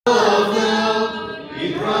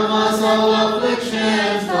all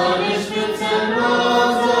afflictions, punishments, and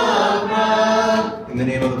woes of wrath. In the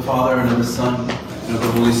name of the Father, and of the Son, and of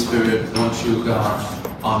the Holy Spirit, one true God.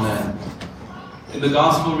 Amen. In the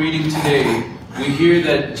Gospel reading today, we hear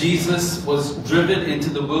that Jesus was driven into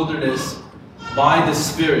the wilderness by the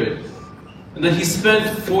Spirit, and that he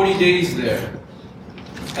spent 40 days there,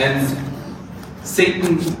 and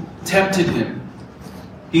Satan tempted him.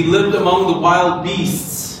 He lived among the wild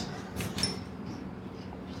beasts,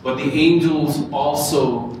 but the angels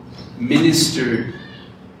also ministered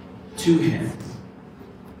to him.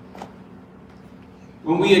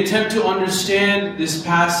 When we attempt to understand this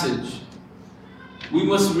passage, we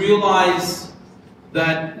must realize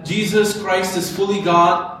that Jesus Christ is fully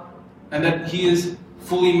God and that he is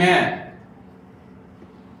fully man.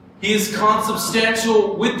 He is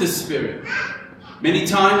consubstantial with the Spirit. Many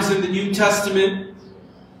times in the New Testament,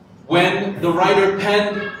 when the writer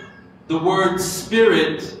penned the word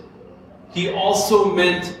Spirit, he also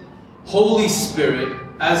meant Holy Spirit,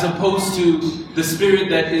 as opposed to the Spirit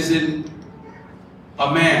that is in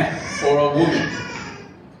a man or a woman.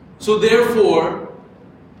 So therefore,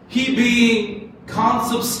 he being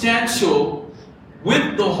consubstantial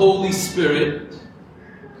with the Holy Spirit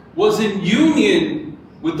was in union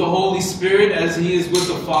with the Holy Spirit as he is with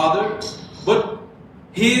the Father, but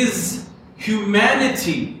his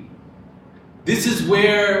humanity, this is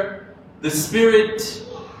where the Spirit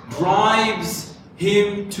drives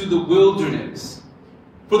him to the wilderness.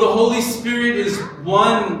 For the Holy Spirit is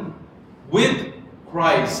one with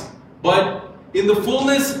Christ, but in the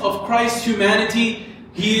fullness of Christ's humanity,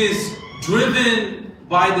 he is driven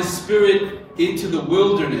by the Spirit into the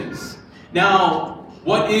wilderness. Now,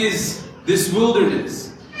 what is this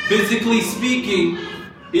wilderness? Physically speaking,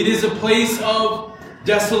 it is a place of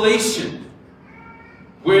desolation,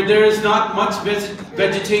 where there is not much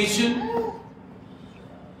vegetation,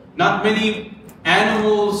 not many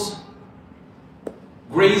animals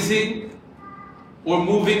grazing or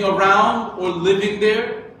moving around or living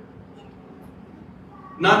there,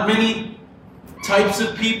 not many types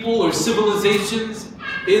of people or civilizations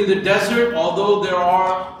in the desert, although there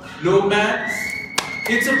are nomads.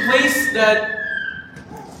 It's a place that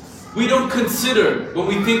we don't consider when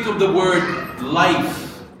we think of the word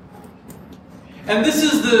life. And this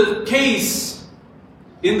is the case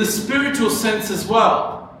in the spiritual sense as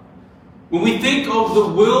well. When we think of the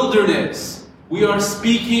wilderness, we are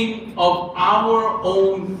speaking of our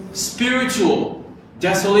own spiritual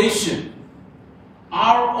desolation,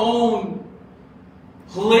 our own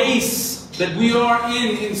place that we are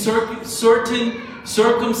in certain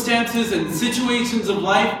circumstances and situations of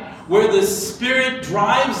life where the Spirit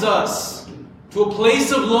drives us to a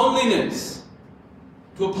place of loneliness,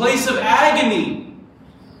 to a place of agony,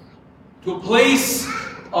 to a place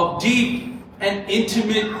of deep and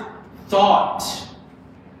intimate thought.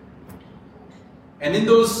 And in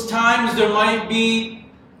those times there might be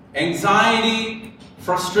anxiety,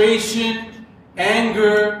 frustration,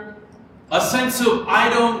 anger, a sense of I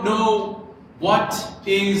don't know what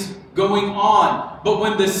is going on. But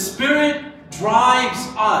when the Spirit drives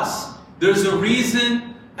us, there's a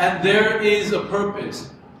reason and there is a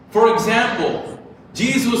purpose. For example,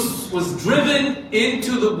 Jesus was driven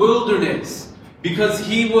into the wilderness because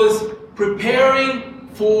he was preparing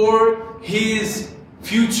for his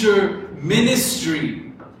future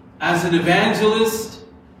ministry as an evangelist,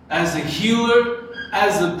 as a healer,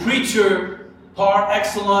 as a preacher par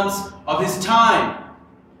excellence of his time.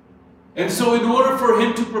 And so in order for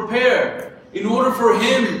him to prepare, in order for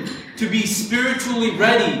him to be spiritually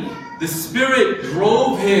ready, the Spirit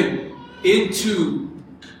drove him into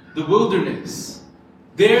the wilderness.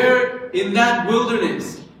 There in that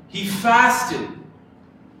wilderness, he fasted,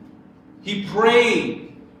 he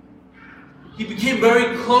prayed, he became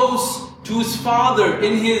very close to his Father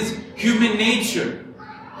in his human nature.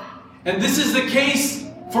 And this is the case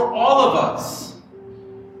for all of us.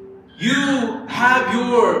 You have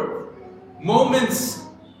your moments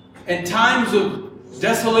and times of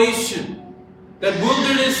desolation. That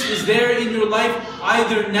wilderness is there in your life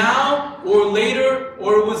either now or later,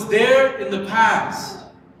 or it was there in the past.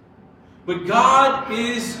 But God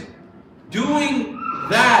is doing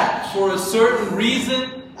that for a certain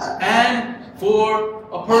reason and for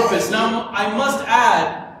a purpose. Now, I must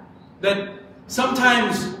add that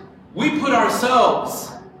sometimes we put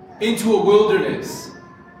ourselves into a wilderness.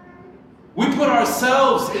 We put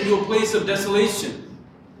ourselves into a place of desolation.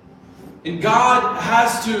 And God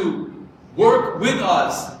has to work with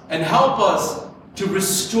us and help us to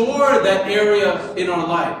restore that area in our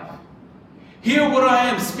life. Here, what I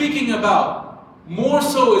am speaking about more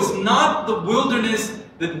so is not the wilderness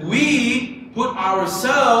that we put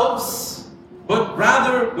ourselves, but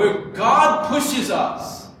rather where God pushes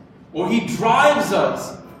us, or He drives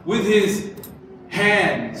us with His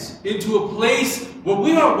hands into a place where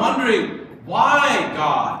we are wondering, why,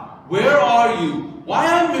 God? Where are you? Why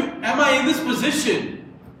am I in this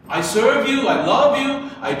position? I serve you, I love you,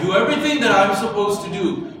 I do everything that I'm supposed to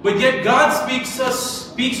do. But yet God speaks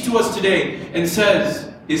to us today and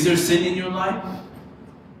says, is there sin in your life?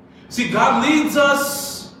 See, God leads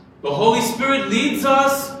us, the Holy Spirit leads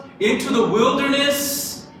us into the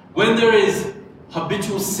wilderness when there is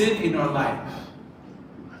habitual sin in our life.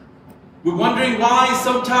 We're wondering why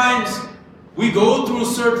sometimes we go through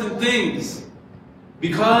certain things.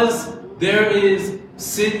 Because there is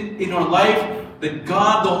sin in our life that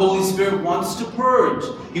God, the Holy Spirit, wants to purge.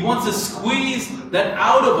 He wants to squeeze that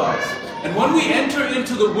out of us. And when we enter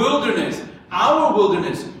into the wilderness, our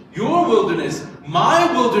wilderness, your wilderness,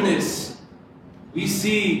 my wilderness, we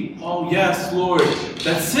see, oh yes, Lord,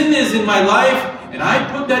 that sin is in my life, and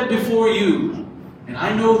I put that before you. And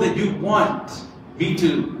I know that you want me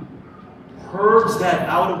to purge that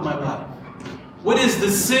out of my life. What is the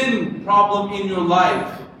sin problem in your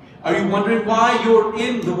life? Are you wondering why you're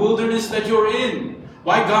in the wilderness that you're in?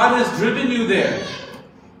 Why God has driven you there?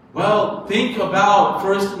 Well, think about,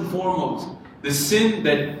 first and foremost, the sin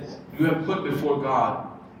that you have put before God.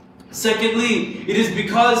 Secondly, it is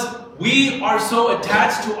because we are so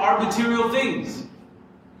attached to our material things.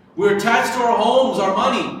 We're attached to our homes, our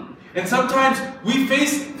money. And sometimes we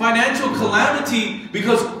face financial calamity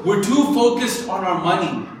because we're too focused on our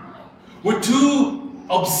money. We're too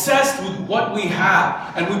obsessed with what we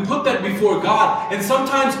have, and we put that before God. And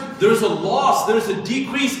sometimes there's a loss, there's a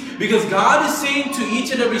decrease, because God is saying to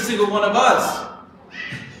each and every single one of us,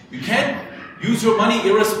 you can't use your money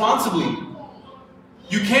irresponsibly.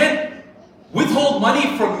 You can't withhold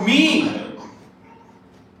money from me,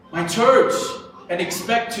 my church, and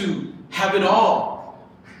expect to have it all.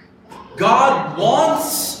 God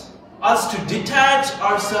wants us to detach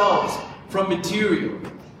ourselves from material.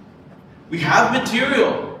 We have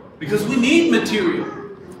material because we need material,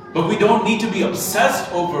 but we don't need to be obsessed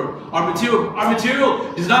over our material. Our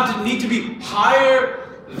material does not need to be higher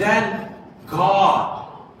than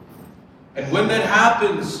God. And when that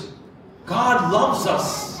happens, God loves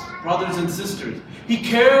us, brothers and sisters. He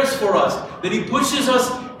cares for us, that He pushes us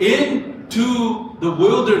into the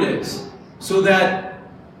wilderness so that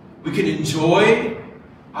we can enjoy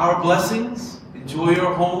our blessings, enjoy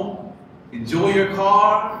your home, enjoy your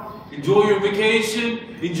car, enjoy your vacation,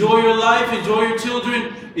 enjoy your life, enjoy your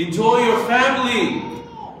children, enjoy your family.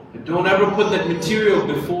 And don't ever put that material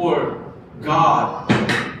before God.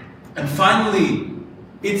 And finally,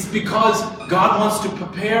 it's because God wants to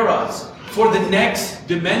prepare us for the next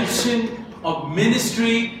dimension of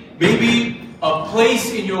ministry, maybe a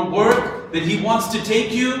place in your work that He wants to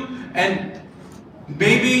take you, and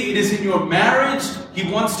maybe it is in your marriage. He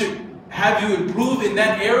wants to have you improve in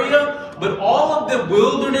that area. But all of the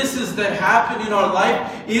wildernesses that happen in our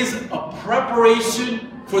life is a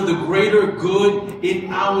preparation for the greater good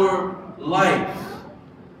in our life.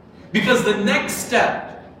 Because the next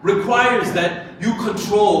step requires that you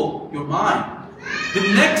control your mind. The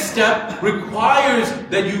next step requires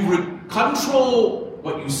that you control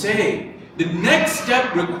what you say. The next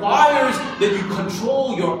step requires that you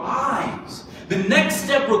control your eyes. The next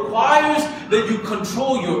step requires that you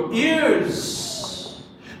control your ears.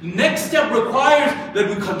 The next step requires that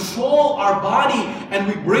we control our body and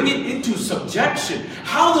we bring it into subjection.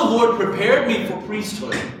 How the Lord prepared me for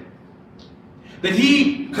priesthood. That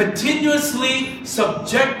He continuously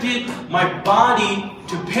subjected my body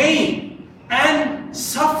to pain and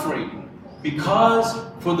suffering because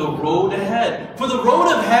for the road ahead. For the road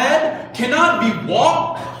ahead cannot be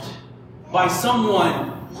walked by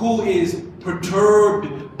someone who is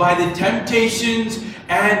perturbed by the temptations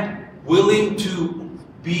and willing to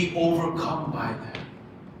be overcome by them.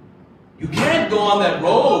 You can't go on that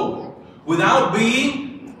road without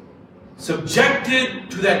being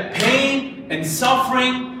subjected to that pain and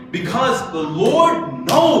suffering, because the Lord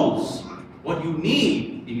knows what you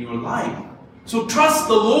need in your life. So trust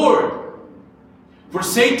the Lord. For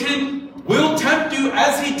Satan will tempt you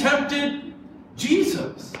as he tempted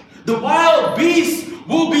Jesus. The wild beasts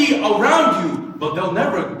will be around you, but they'll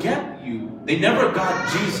never get you. They never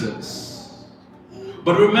got Jesus.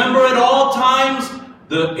 But remember, at all times,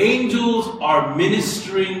 the angels are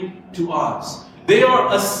ministering to us. They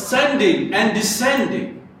are ascending and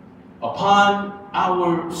descending upon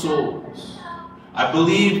our souls. I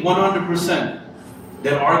believe 100%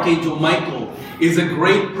 that Archangel Michael is a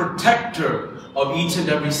great protector of each and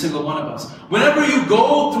every single one of us. Whenever you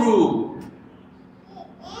go through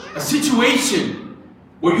a situation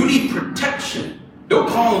where you need protection, don't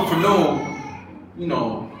call him for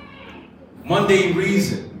no, mundane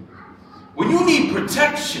reason. When you need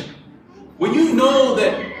protection, when you know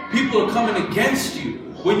that people are coming against you,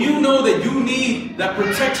 when you know that you need that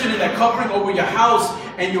protection and that covering over your house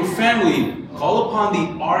and your family, call upon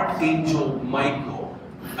the Archangel Michael.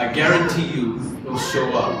 I guarantee you he'll show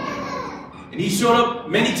up. And he showed up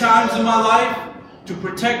many times in my life to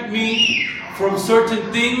protect me from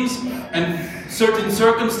certain things and certain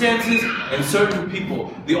circumstances and certain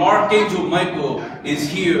people. The Archangel Michael is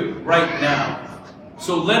here right now.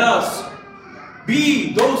 So let us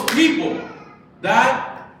be those people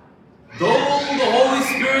that, though the Holy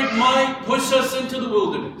Spirit might push us into the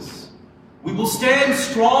wilderness, we will stand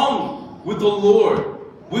strong with the Lord.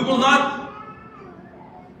 We will not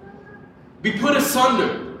be put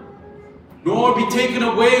asunder, nor be taken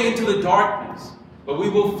away into the darkness, but we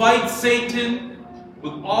will fight Satan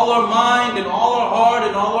with all our mind and all our heart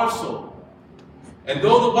and all our soul. And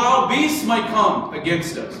though the wild beasts might come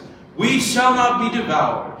against us, we shall not be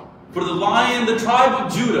devoured. For the Lion, the tribe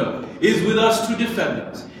of Judah, is with us to defend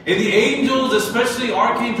us. And the angels, especially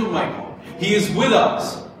Archangel Michael, he is with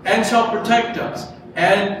us and shall protect us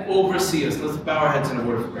and oversee us. Let's bow our heads in a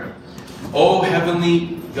word of prayer. Oh,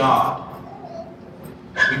 heavenly God,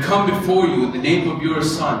 we come before you in the name of your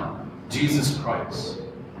Son, Jesus Christ.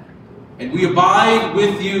 And we abide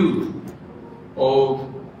with you, O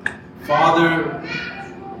Father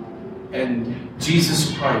and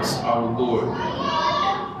Jesus Christ, our Lord,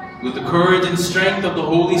 with the courage and strength of the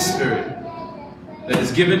Holy Spirit that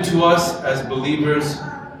is given to us as believers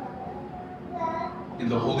in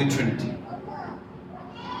the Holy Trinity.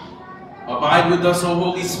 Abide with us, O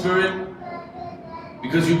Holy Spirit,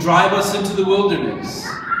 because you drive us into the wilderness,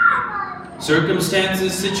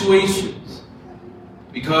 circumstances, situations,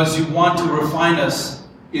 because you want to refine us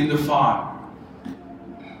in the fire,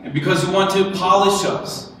 and because you want to polish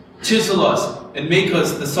us, chisel us, and make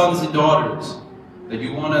us the sons and daughters that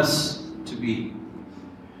you want us to be.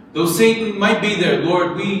 Though Satan might be there,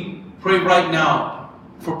 Lord, we pray right now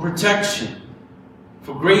for protection,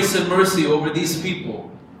 for grace and mercy over these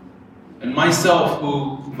people, and myself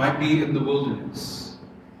who might be in the wilderness.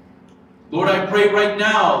 Lord, I pray right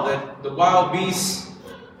now that the wild beasts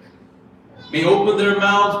may open their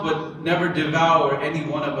mouths but never devour any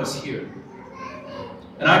one of us here.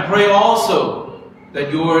 And I pray also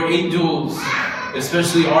that your angels,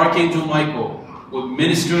 especially Archangel Michael, will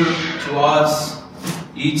minister to us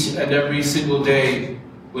each and every single day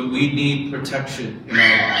when we need protection in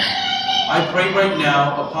our life. I pray right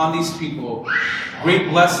now upon these people great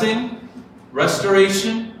blessing,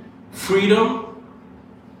 restoration, freedom,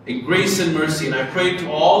 and grace and mercy. And I pray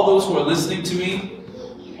to all those who are listening to me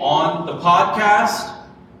on the podcast,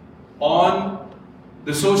 on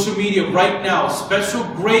the social media right now, special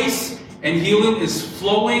grace and healing is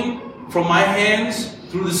flowing from my hands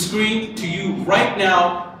through the screen to you right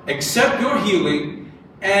now. Accept your healing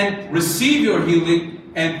and receive your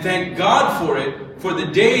healing and thank God for it. For the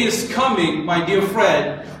day is coming, my dear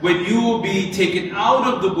Fred, when you will be taken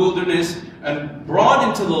out of the wilderness and brought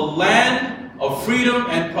into the land of freedom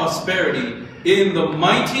and prosperity. In the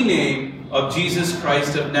mighty name of Jesus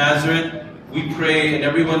Christ of Nazareth, we pray. And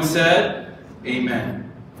everyone said, Amen.